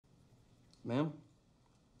Ma'am,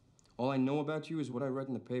 all I know about you is what I read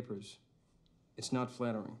in the papers. It's not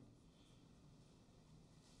flattering.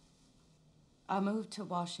 I moved to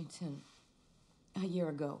Washington a year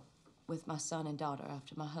ago with my son and daughter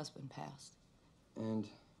after my husband passed. And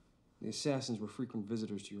the assassins were frequent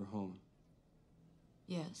visitors to your home.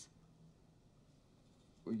 Yes.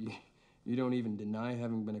 Well, you don't even deny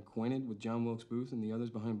having been acquainted with John Wilkes Booth and the others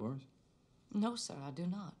behind bars? No, sir, I do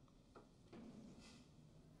not.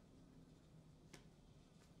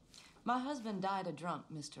 My husband died a drunk,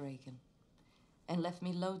 Mr. Aiken, and left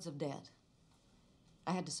me loads of debt.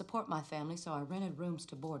 I had to support my family, so I rented rooms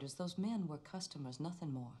to boarders. Those men were customers,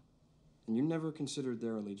 nothing more. And you never considered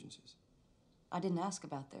their allegiances? I didn't ask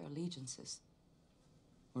about their allegiances.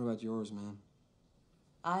 What about yours, ma'am?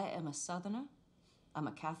 I am a Southerner, I'm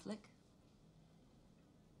a Catholic,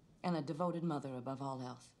 and a devoted mother above all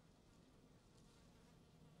else.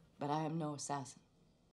 But I am no assassin.